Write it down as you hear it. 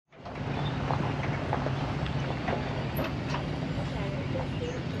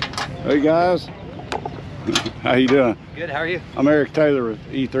Hey guys, how you doing? Good, how are you? I'm Eric Taylor with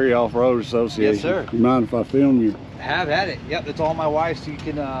E3 Off-Road Association. Yes, sir. You mind if I film you? Have at it. Yep, it's all my wife's, so you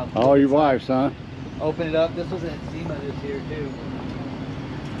can... all your wife's, huh? Open it up. This was at SEMA this year, too.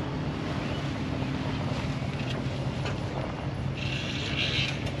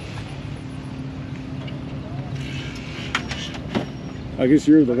 I guess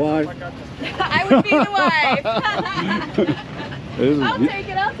you're the wife. I would be the wife. I'll take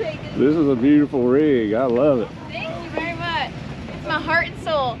it, I'll take it. This is a beautiful rig. I love it. Thank you very much. It's my heart and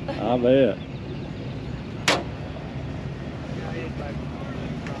soul. I bet.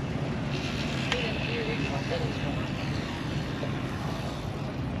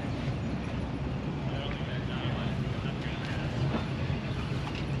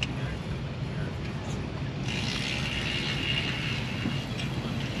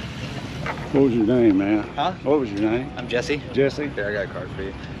 What was your name, man? Huh? What was your name? I'm Jesse. Jesse? Here, I got a card for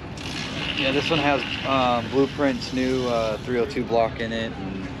you. Yeah, this one has Blueprint's new 302 block in it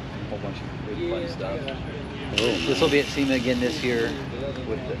and a whole bunch of really fun stuff. Oh. This will be at SEMA again this year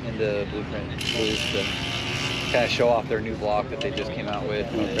with in the Blueprint booth to kind of show off their new block that they just came out with.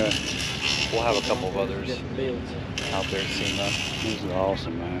 Okay. We'll have a couple of others out there at SEMA. This is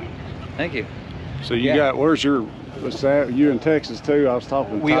awesome, man. Thank you. So you got, where's your, what's that? You in Texas too? I was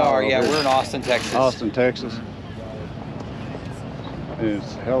talking to We Tyler are, yeah, over we're here. in Austin, Texas. Austin, Texas. And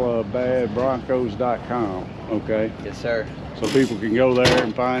it's hellabadbroncos.com, okay? Yes, sir. So people can go there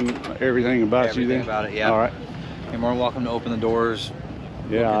and find everything about you then? Everything about it, yeah. All right. You're more than welcome to open the doors.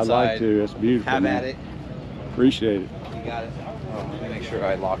 Yeah, I'd like to. That's beautiful. Have man. at it. Appreciate it. You got it. Oh, let me make sure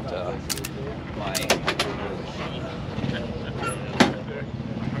I locked my...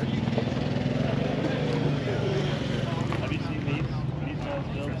 Have you seen these guys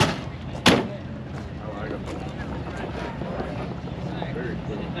build? I like them. Very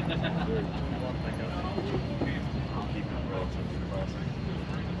cool. Very cool. Keep it relatively classic.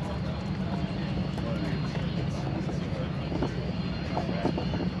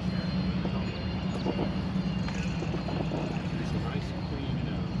 It's a nice, clean,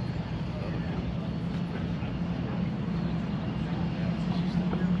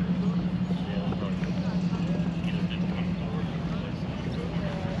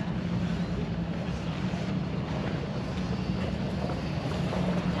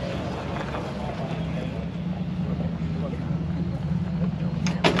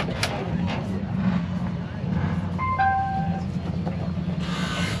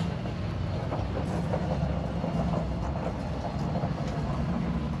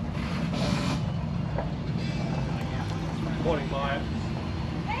 Morning, Maya.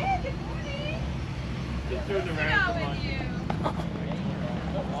 Hey, good morning. Just doing the What's rounds up of with you?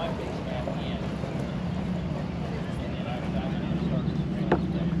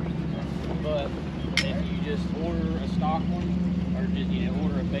 But if you just order a stock one, or just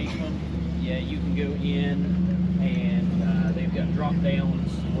order a base one, yeah, you can go in and they've got drop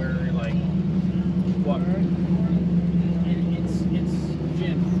downs where like what